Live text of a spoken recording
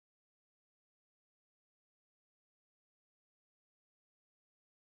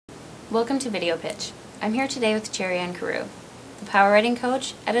Welcome to Video Pitch. I'm here today with Carew, the power writing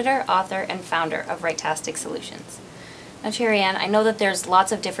coach, editor, author, and founder of Writastic Solutions. Now, Cherry-Ann, I know that there's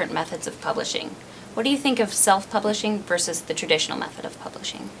lots of different methods of publishing. What do you think of self-publishing versus the traditional method of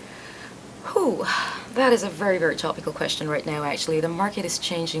publishing? Whew, that is a very, very topical question right now, actually. The market is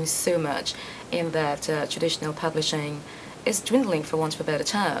changing so much in that traditional publishing is dwindling, for want of a better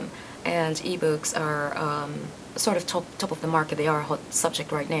term, and ebooks are sort of top of the market. They are a hot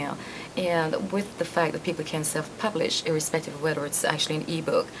subject right now. And with the fact that people can self-publish, irrespective of whether it's actually an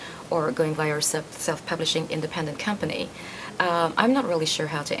ebook or going via a self-publishing independent company, I'm not really sure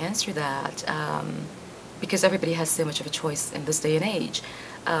how to answer that because everybody has so much of a choice in this day and age.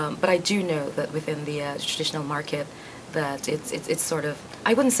 But I do know that within the traditional market that it's sort of,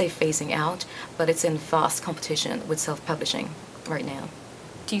 I wouldn't say phasing out, but it's in fast competition with self-publishing right now.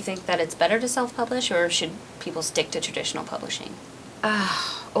 Do you think that it's better to self-publish, or should people stick to traditional publishing?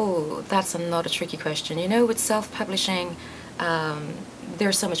 Oh, that's another tricky question. You know, with self-publishing, there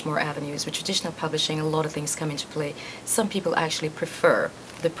are so much more avenues. With traditional publishing, a lot of things come into play. Some people actually prefer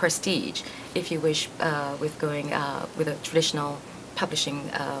the prestige, if you wish, with going with a traditional publishing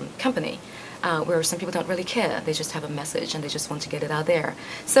company, where some people don't really care. They just have a message and they just want to get it out there.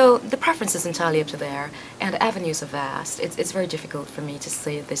 So the preference is entirely up to there, and the avenues are vast. It's very difficult for me to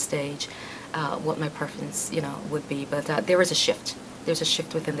say at this stage what my preference, would be. But there is a shift. There's a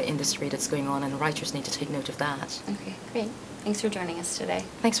shift within the industry that's going on, and writers need to take note of that. Okay, great. Thanks for joining us today.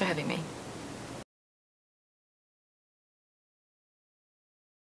 Thanks for having me.